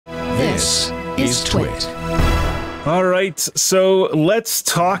This is TWiT. All right, so let's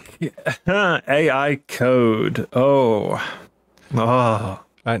talk AI code. I know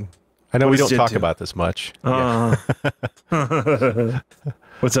we don't talk about this much. What's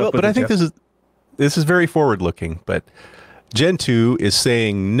up? But I think this is very forward-looking. But Gentoo is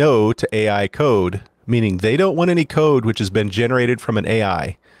saying no to AI code, meaning they don't want any code which has been generated from an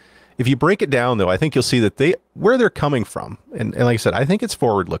AI. If you break it down, though, I think you'll see that where they're coming from. And like I said, I think it's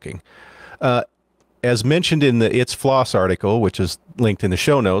forward-looking. As mentioned in the It's Floss article, which is linked in the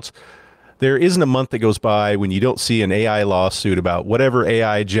show notes, there isn't a month that goes by when you don't see an AI lawsuit about whatever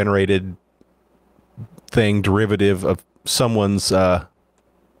AI-generated thing, derivative of someone's,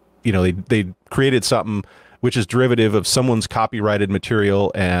 they created something which is derivative of someone's copyrighted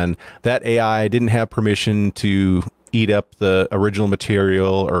material, and that AI didn't have permission to eat up the original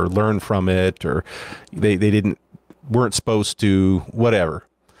material or learn from it, or they weren't supposed to, whatever.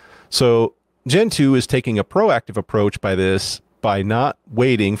 So Gentoo is taking a proactive approach by not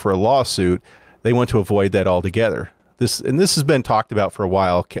waiting for a lawsuit. They want to avoid that altogether. This has been talked about for a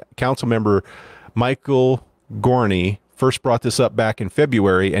while. Council member Michael Gorney first brought this up back in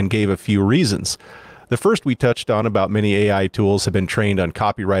February and gave a few reasons. The first we touched on about many AI tools have been trained on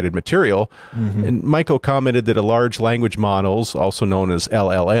copyrighted material. And Michael commented that a large language models, also known as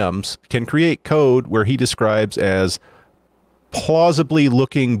LLMs, can create code where he describes as plausibly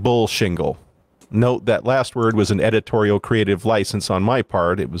looking bull shingle. Note that last word was an editorial creative license on my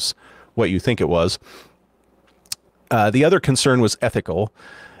part. It was what you think it was. The other concern was ethical,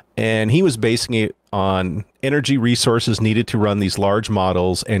 and he was basing it on energy resources needed to run these large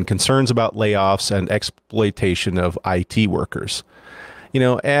models and concerns about layoffs and exploitation of IT workers. You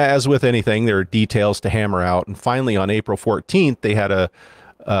know, as with anything, there are details to hammer out. And finally, on April 14th, they had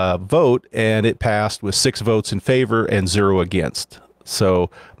a vote, and it passed with 6 votes in favor and 0 against. So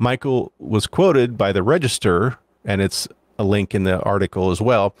Michael was quoted by the Register, and it's a link in the article as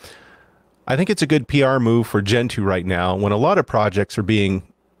well. I think it's a good PR move for Gentoo right now when a lot of projects are being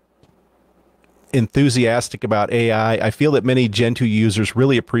enthusiastic about AI. I feel that many Gentoo users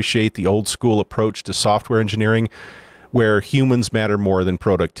really appreciate the old school approach to software engineering where humans matter more than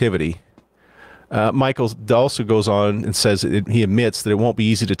productivity. Michael also goes on and says he admits that it won't be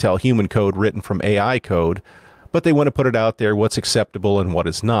easy to tell human code written from AI code, but they want to put it out there what's acceptable and what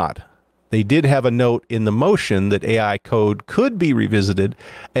is not. They did have a note in the motion that AI code could be revisited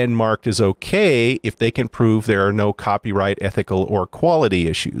and marked as okay if they can prove there are no copyright, ethical, or quality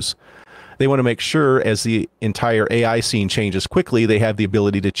issues. They want to make sure as the entire AI scene changes quickly, they have the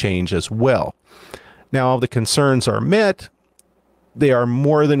ability to change as well. Now, if the concerns are met, they are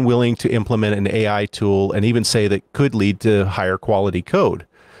more than willing to implement an AI tool and even say that could lead to higher quality code.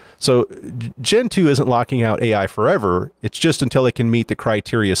 So Gentoo isn't locking out AI forever. It's just until it can meet the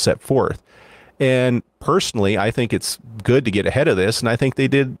criteria set forth. And personally, I think it's good to get ahead of this. And I think they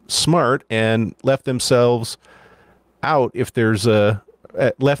did smart and left themselves out if there's a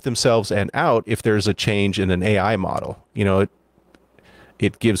change in an AI model. You know,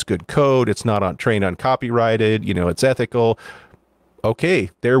 it gives good code. It's not trained on copyrighted. You know, it's ethical. Okay,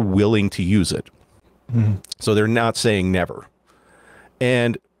 they're willing to use it. So they're not saying never.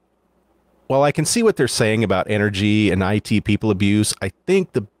 And while I can see what they're saying about energy and IT people abuse, I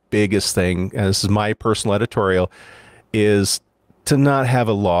think the biggest thing, and this is my personal editorial, is to not have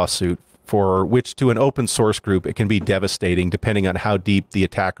a lawsuit, for which to an open source group, it can be devastating depending on how deep the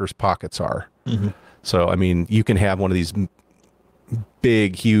attacker's pockets are. So, I mean, you can have one of these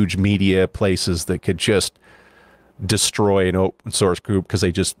big, huge media places that could just destroy an open source group because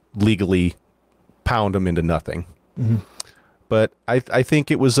they just legally pound them into nothing. But I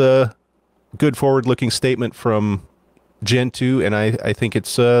think it was a good forward-looking statement from Gentoo, and I think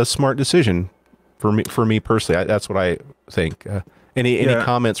it's a smart decision for me personally. That's what I think. Any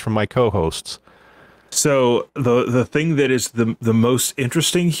comments from my co-hosts? So the thing that is the most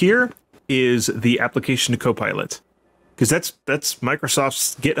interesting here is the application to Copilot, because that's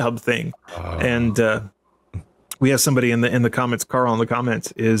Microsoft's GitHub thing, and we have somebody in the comments. Carl in the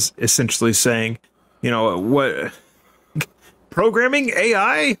comments is essentially saying, you know, what programming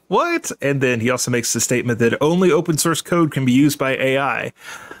AI? What? And then he also makes the statement that only open source code can be used by AI.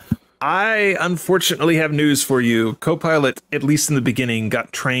 I unfortunately have news for you. Copilot, at least in the beginning,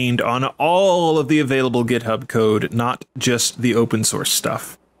 got trained on all of the available GitHub code, not just the open source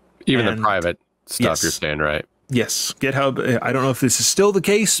stuff. Even the private stuff, you're saying, right? Yes, GitHub. I don't know if this is still the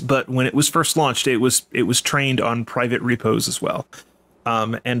case, but when it was first launched, it was trained on private repos as well.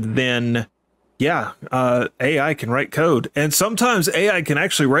 And then, yeah, AI can write code, and sometimes AI can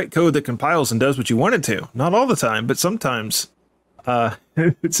actually write code that compiles and does what you want it to. Not all the time, but sometimes.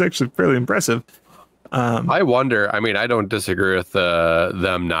 It's actually fairly impressive. I wonder, I mean, I don't disagree with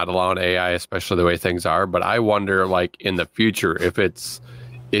them not allowing AI, especially the way things are, but I wonder, like, in the future, if it's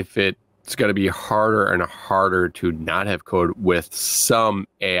going to be harder and harder to not have code with some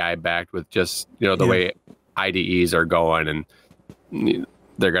AI backed with just, the way IDEs are going, and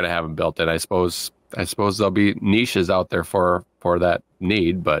they're going to have them built in. I suppose there'll be niches out there for that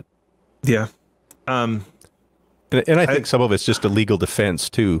need, but yeah. And I think some of it's just a legal defense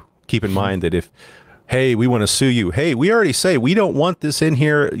too. Keep in mind that hey, we want to sue you. Hey, we already say we don't want this in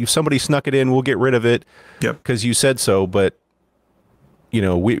here. If somebody snuck it in, we'll get rid of it. Yep. Because you said so. But,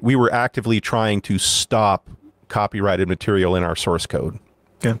 we were actively trying to stop copyrighted material in our source code.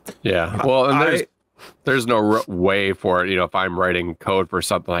 Yeah. Yeah. Well, and there's no way for it. If I'm writing code for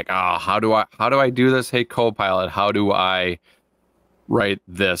something like, how do I do this? Hey, Copilot, how do I write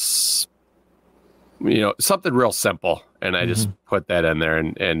this? Something real simple. And I just put that in there,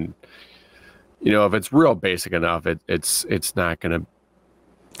 and if it's real basic enough, it's not going to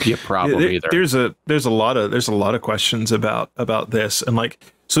be a problem either. There's a lot of questions about this, and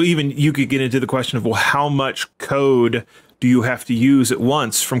so even you could get into the question of, well, how much code do you have to use at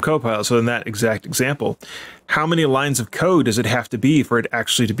once from Copilot? So in that exact example, how many lines of code does it have to be for it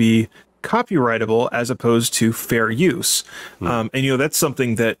actually to be copyrightable as opposed to fair use? And that's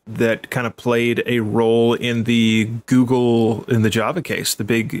something that kind of played a role in the Java case, the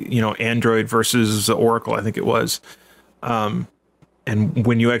big Android versus Oracle, I think it was. And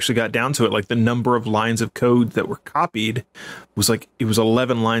when you actually got down to it, the number of lines of code that were copied was it was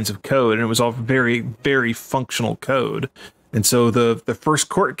 11 lines of code, and it was all very, very functional code. And so the first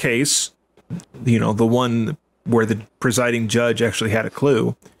court case, the one where the presiding judge actually had a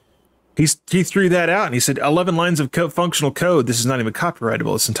clue, he threw that out and he said 11 lines of functional code. This is not even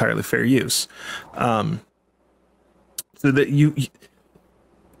copyrightable. It's entirely fair use. So that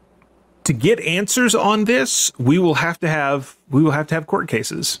to get answers on this, we will have to have court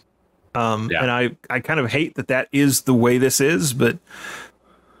cases. And I kind of hate that is the way this is, but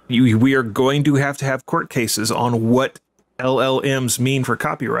we are going to have court cases on what LLMs mean for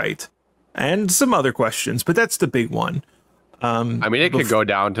copyright and some other questions, but that's the big one. I mean, it could go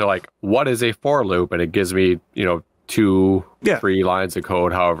down to what is a for loop, and it gives me, 2-3 lines of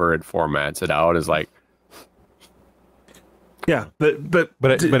code, however it formats it out is like. Yeah, to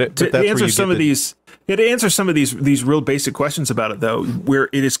answer some of these, to answer some of these real basic questions about it, though, where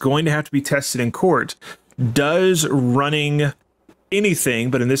it is going to have to be tested in court, does running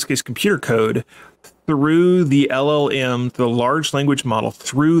anything, but in this case, computer code, through the LLM, the large language model,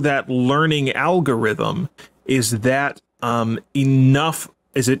 through that learning algorithm, is that enough?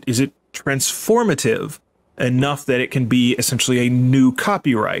 Is it transformative enough that it can be essentially a new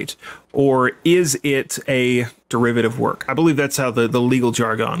copyright, or is it a derivative work? I believe that's how the legal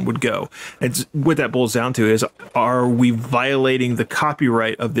jargon would go. And what that boils down to is, are we violating the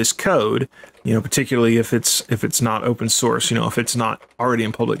copyright of this code? Particularly if it's not open source, if it's not already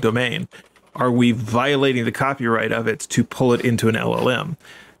in public domain, are we violating the copyright of it to pull it into an LLM?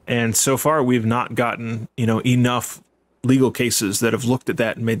 And so far, we've not gotten enough legal cases that have looked at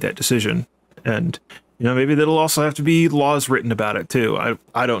that and made that decision. And maybe that'll also have to be laws written about it too.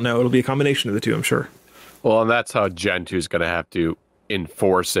 I don't know. It'll be a combination of the two, I'm sure. Well, and that's how Gentoo is going to have to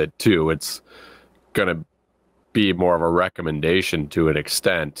enforce it too. It's going to be more of a recommendation to an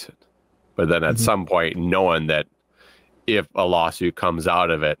extent, but then at some point, knowing that if a lawsuit comes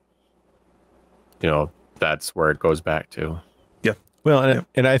out of it, that's where it goes back to. Yeah. Well,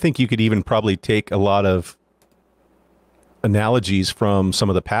 and I think you could even probably take a lot of analogies from some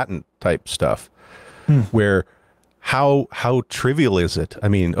of the patent type stuff, where how trivial is it? I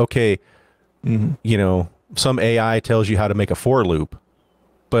mean, okay, some AI tells you how to make a for loop,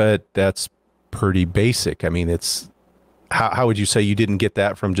 but that's pretty basic. I mean, it's how would you say you didn't get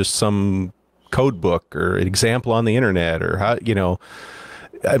that from just some code book or an example on the internet, or how,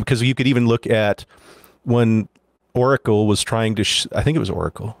 because you could even look at when Oracle was trying to, I think it was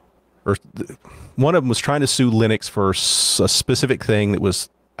Oracle, or one of them was trying to sue Linux for a specific thing that was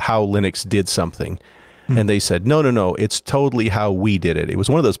how Linux did something. And they said, no, it's totally how we did it. It was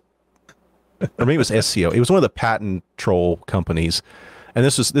one of those, or maybe it was SCO. It was one of the patent troll companies. And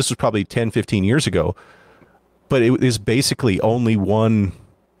this was probably 10, 15 years ago. But it is basically only one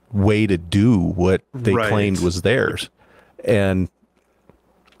way to do what they claimed was theirs. And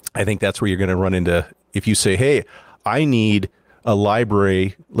I think that's where you're going to run into, if you say, hey, I need a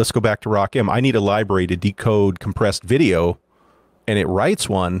library, let's go back to RockM, I need a library to decode compressed video, and it writes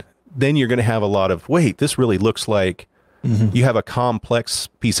one, then you're going to have a lot of, wait, this really looks like you have a complex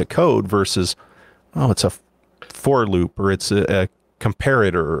piece of code versus, oh, it's a for loop or it's a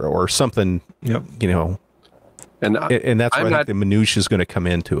comparator or something, Yep. you know, and that's where I think the minutia is going to come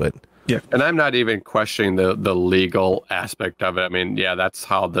into it. Yeah. And I'm not even questioning the legal aspect of it. I mean, yeah, that's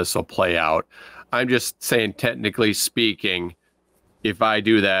how this will play out. I'm just saying, technically speaking, if I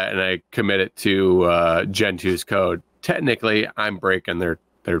do that and I commit it to Gentoo's code, technically I'm breaking their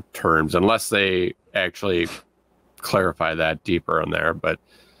terms unless they actually clarify that deeper in there. But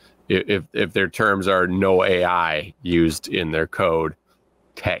if their terms are no AI used in their code,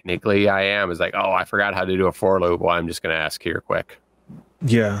 technically I am. It's like, oh, I forgot how to do a for loop. Well, I'm just going to ask here quick.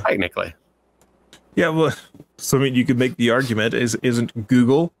 Yeah. Technically. Yeah, well, so I mean, you could make the argument: isn't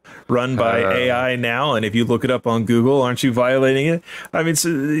Google run by AI now? And if you look it up on Google, aren't you violating it? I mean, so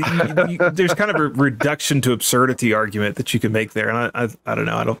there's kind of a reduction to absurdity argument that you can make there, and I don't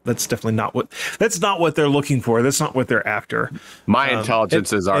know. That's definitely not what they're looking for. That's not what they're after. My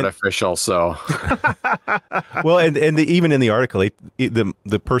intelligence is artificial, so. Well, and even in the article,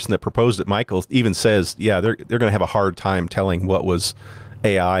 the person that proposed it, Michael, even says, yeah, they're going to have a hard time telling what was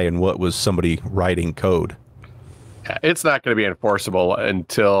AI and what was somebody writing code. It's not going to be enforceable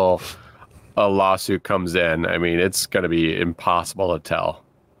until a lawsuit comes in. I mean, it's going to be impossible to tell.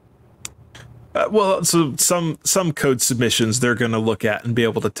 Well, so some code submissions they're going to look at and be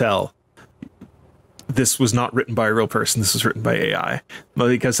able to tell this was not written by a real person. This was written by AI. Well,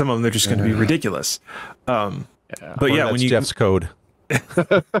 because some of them they're just going to be ridiculous. But yeah, when Jeff's code.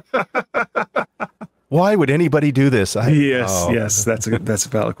 Why would anybody do this? Yes, that's a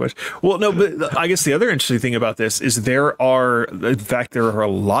valid question. Well, no, but I guess the other interesting thing about this is there are a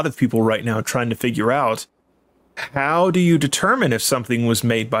lot of people right now trying to figure out how do you determine if something was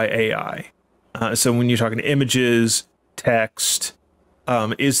made by AI? So when you're talking images, text,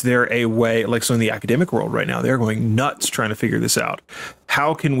 is there a way, like so in the academic world right now, they're going nuts trying to figure this out.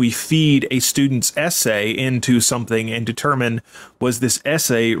 How can we feed a student's essay into something and determine was this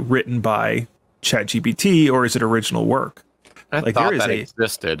essay written by ChatGPT or is it original work? I thought that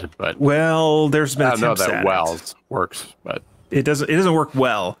existed, but well, there's been I don't know attempts that at it. Works, but it doesn't work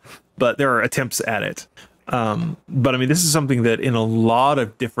well. But there are attempts at it. But I mean, this is something that in a lot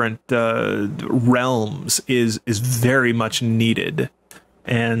of different realms is very much needed.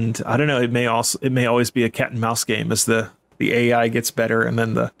 And I don't know, it may always be a cat and mouse game as the AI gets better and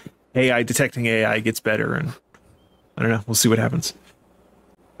then the AI detecting AI gets better, and I don't know, we'll see what happens.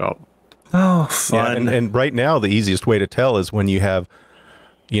 Oh, fun. Yeah, and right now, the easiest way to tell is when you have,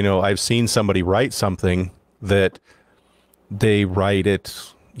 you know, I've seen somebody write something that they write at,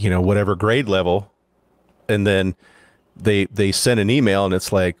 you know, whatever grade level, and then they send an email and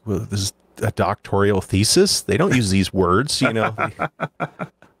it's like, well, this is a doctoral thesis. They don't use these words, you know.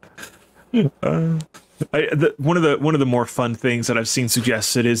 One of the more fun things that I've seen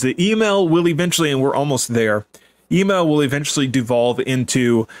suggested is the email will eventually, and we're almost there, email will eventually devolve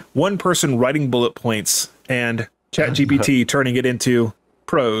into one person writing bullet points and ChatGPT turning it into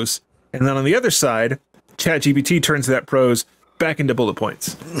prose. And then on the other side, ChatGPT turns that prose back into bullet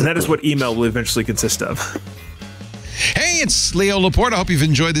points. And that is what email will eventually consist of. Hey, it's Leo Laporte. I hope you've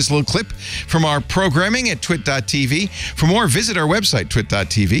enjoyed this little clip from our programming at TWiT.tv. For more, visit our website,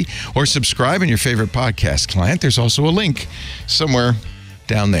 TWiT.tv, or subscribe in your favorite podcast client. There's also a link somewhere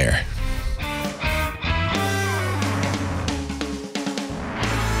down there.